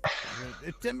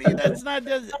 To me, that's not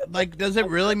like. Does it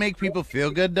really make people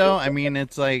feel good though? I mean,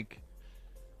 it's like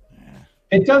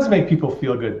it does make people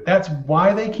feel good. That's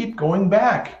why they keep going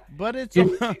back. But it's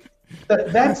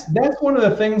that's one of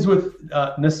the things with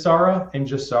Nasara and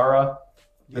Jassara.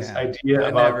 This idea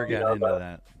about, I never got into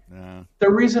that. No. The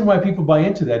reason why people buy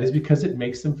into that is because it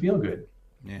makes them feel good.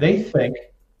 They think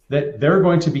that they're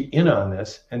going to be in on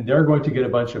this and they're going to get a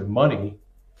bunch of money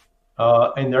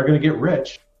and they're going to get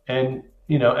rich. And,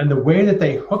 you know, and the way that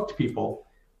they hooked people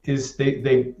is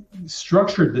they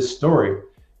structured this story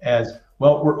as,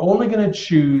 well, we're only going to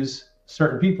choose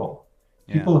certain people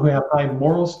who have high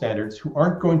moral standards, who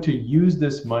aren't going to use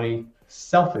this money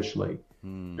selfishly.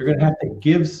 They're going to have to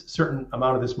give certain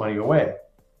amount of this money away.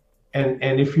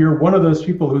 And if you're one of those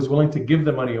people who's willing to give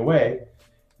the money away,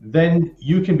 then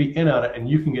you can be in on it and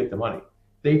you can get the money.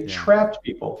 They trapped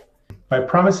people by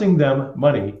promising them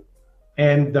money.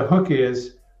 And the hook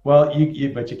is, well,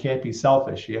 but you can't be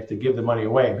selfish. You have to give the money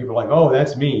away. And people are like, oh,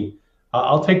 that's me.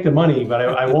 I'll take the money, but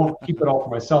I won't keep it all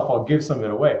for myself. I'll give some of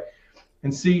it away.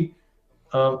 And see,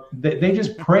 they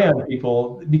just prey on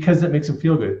people because that makes them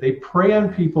feel good. They prey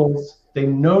on they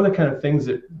know the kind of things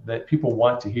that people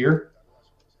want to hear.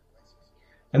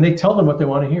 And they tell them what they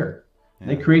want to hear. And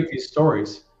they create these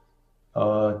stories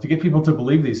to get people to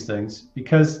believe these things,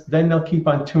 because then they'll keep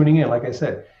on tuning in. Like I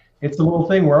said, it's a little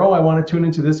thing where, oh, I want to tune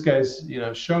into this guy's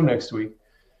show next week.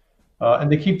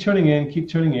 And they keep tuning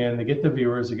in. They get the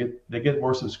viewers, they get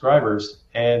more subscribers,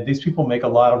 and these people make a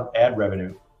lot of ad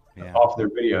revenue off their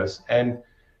videos. And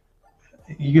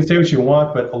you can say what you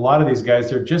want, but a lot of these guys,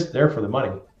 they're just there for the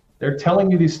money. They're telling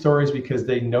you these stories because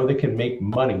they know they can make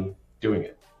money doing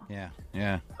it.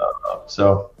 Yeah.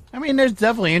 So I mean, there's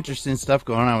definitely interesting stuff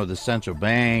going on with the central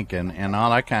bank and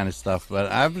all that kind of stuff,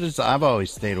 but I've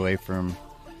always stayed away from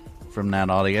that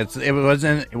altogether. It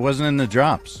wasn't in the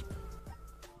drops.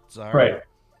 Sorry. Right.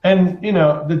 And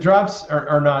the drops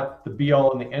are not the be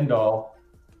all and the end all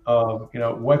of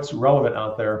what's relevant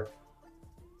out there.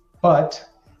 But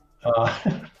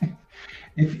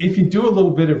if you do a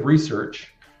little bit of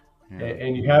research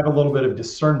and you have a little bit of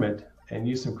discernment and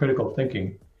use some critical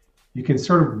thinking, you can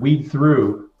sort of weed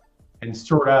through and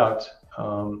sort out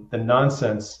the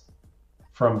nonsense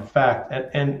from fact.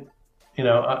 And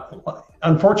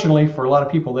unfortunately for a lot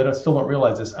of people, they still don't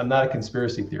realize this. I'm not a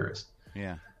conspiracy theorist.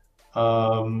 Yeah.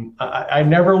 I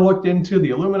never looked into the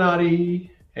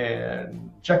Illuminati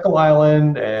and Jekyll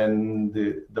Island and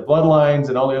the bloodlines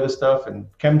and all the other stuff and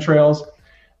chemtrails.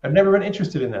 I've never been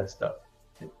interested in that stuff.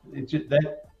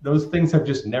 Those things have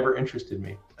just never interested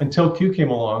me until Q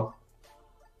came along,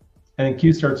 and then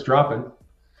Q starts dropping,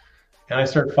 and I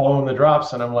start following the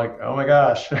drops, and I'm like, oh my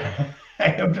gosh, I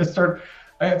have to start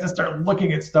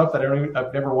looking at stuff that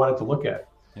I've never wanted to look at.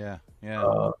 Yeah.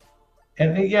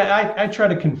 I try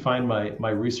to confine my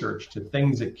research to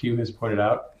things that Q has pointed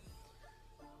out.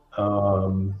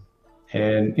 And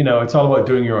it's all about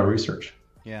doing your own research.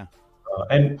 Yeah.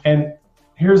 And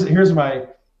here's my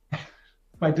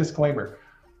disclaimer.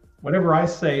 Whatever I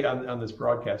say on this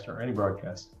broadcast or any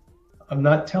broadcast, I'm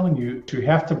not telling you to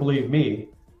have to believe me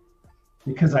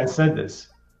because I said this.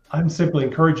 I'm simply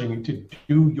encouraging you to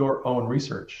do your own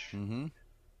research. Mm-hmm.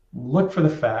 Look for the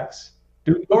facts,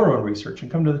 do your own research, and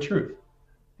come to the truth.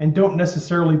 And don't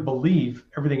necessarily believe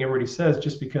everything everybody says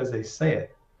just because they say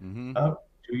it. Mm-hmm.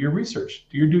 Do your research,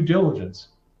 do your due diligence.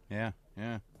 Yeah.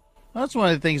 Well, that's one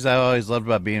of the things I always loved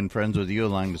about being friends with you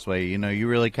along this way. You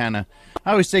really kind of,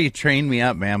 I always say you train me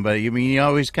up, man, but you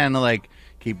always kind of like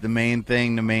keep the main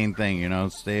thing,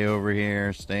 stay over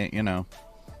here,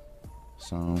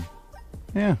 So,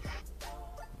 yeah.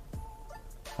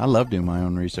 I love doing my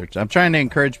own research. I'm trying to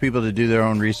encourage people to do their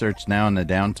own research now in the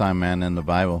downtime, man, in the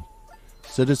Bible.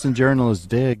 Citizen journalists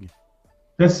dig.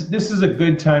 This is a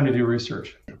good time to do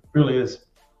research. It really is.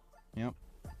 Yep.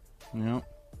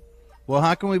 Well,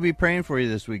 how can we be praying for you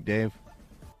this week, Dave?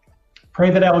 Pray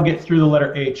that I will get through the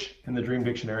letter H in the Dream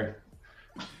Dictionary.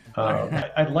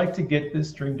 I'd like to get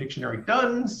this Dream Dictionary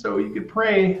done so you could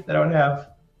pray that I would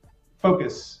have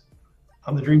focus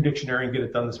on the Dream Dictionary and get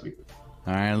it done this week.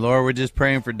 All right, Lord, we're just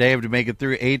praying for Dave to make it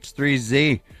through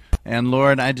H3Z. And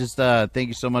Lord, I just thank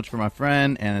you so much for my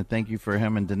friend, and I thank you for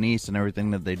him and Denise and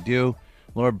everything that they do.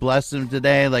 Lord, bless him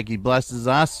today like he blesses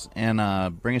us,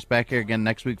 and bring us back here again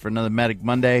next week for another Medic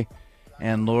Monday.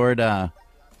 And Lord,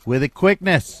 with a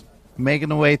quickness, making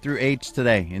the way through H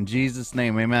today. In Jesus'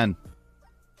 name, amen.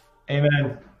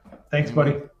 Amen. Thanks,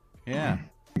 buddy. Yeah.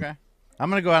 Okay. I'm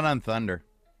going to go out on Thunder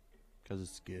because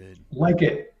it's good. Like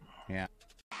it. Yeah.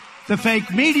 The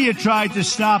fake media tried to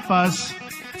stop us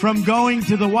from going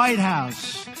to the White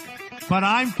House, but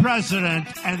I'm president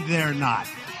and they're not.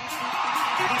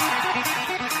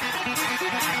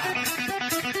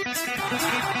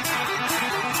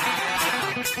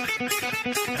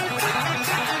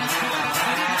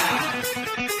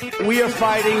 We are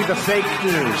fighting the fake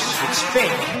news. It's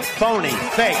fake, phony,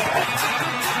 fake.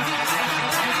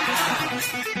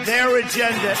 Their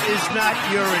agenda is not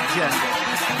your agenda.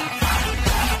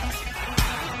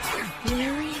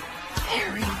 Very,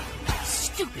 very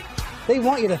stupid. They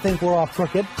want you to think we're all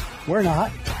crooked. We're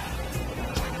not.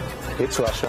 It's Russia.